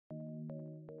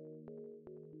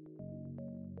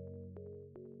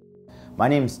My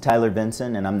name is Tyler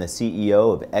Vinson and I'm the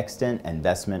CEO of Extant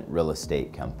Investment Real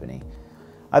Estate Company.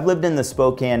 I've lived in the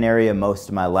Spokane area most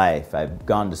of my life. I've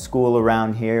gone to school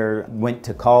around here, went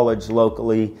to college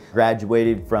locally,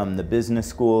 graduated from the business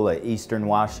school at Eastern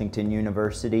Washington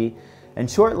University, and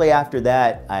shortly after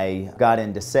that I got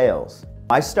into sales.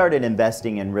 I started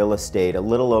investing in real estate a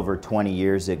little over 20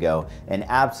 years ago and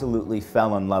absolutely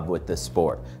fell in love with the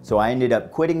sport. So I ended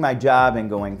up quitting my job and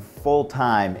going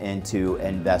full-time into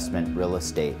investment real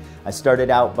estate. I started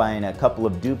out buying a couple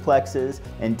of duplexes,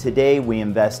 and today we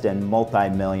invest in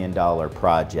multi-million-dollar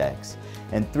projects.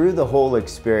 And through the whole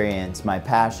experience, my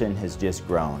passion has just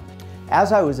grown.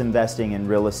 As I was investing in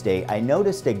real estate, I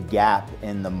noticed a gap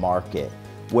in the market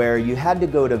where you had to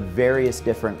go to various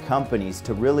different companies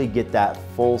to really get that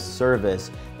full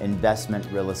service investment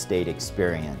real estate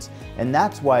experience. And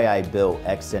that's why I built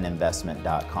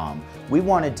extantinvestment.com. We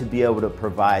wanted to be able to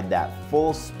provide that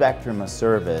full spectrum of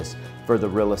service for the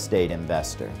real estate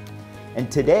investor.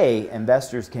 And today,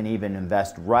 investors can even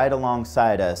invest right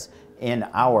alongside us in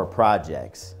our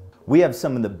projects. We have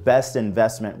some of the best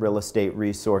investment real estate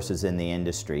resources in the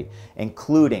industry,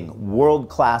 including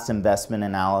world-class investment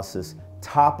analysis,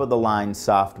 top-of-the-line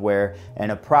software,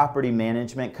 and a property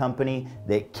management company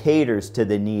that caters to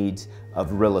the needs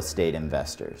of real estate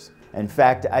investors. In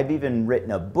fact, I've even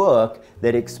written a book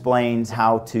that explains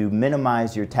how to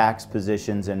minimize your tax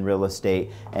positions in real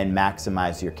estate and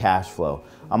maximize your cash flow.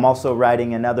 I'm also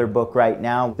writing another book right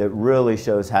now that really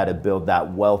shows how to build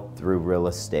that wealth through real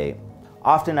estate.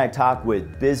 Often I talk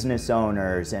with business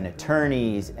owners and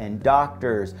attorneys and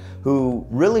doctors who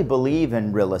really believe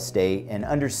in real estate and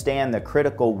understand the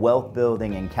critical wealth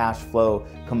building and cash flow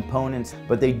components,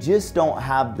 but they just don't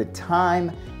have the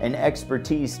time and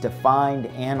expertise to find,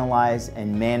 analyze,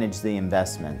 and manage the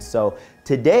investments. So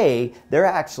today, they're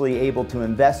actually able to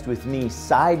invest with me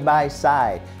side by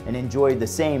side and enjoy the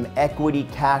same equity,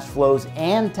 cash flows,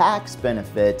 and tax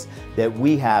benefits that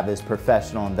we have as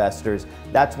professional investors.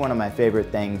 That's one of my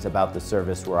favorite things about the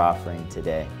service we're offering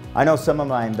today. I know some of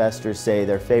my investors say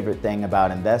their favorite thing about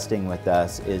investing with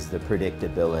us is the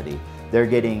predictability. They're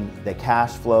getting the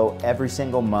cash flow every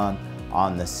single month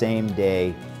on the same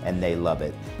day, and they love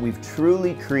it. We've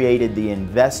truly created the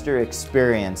investor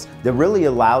experience that really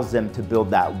allows them to build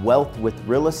that wealth with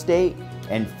real estate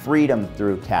and freedom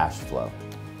through cash flow.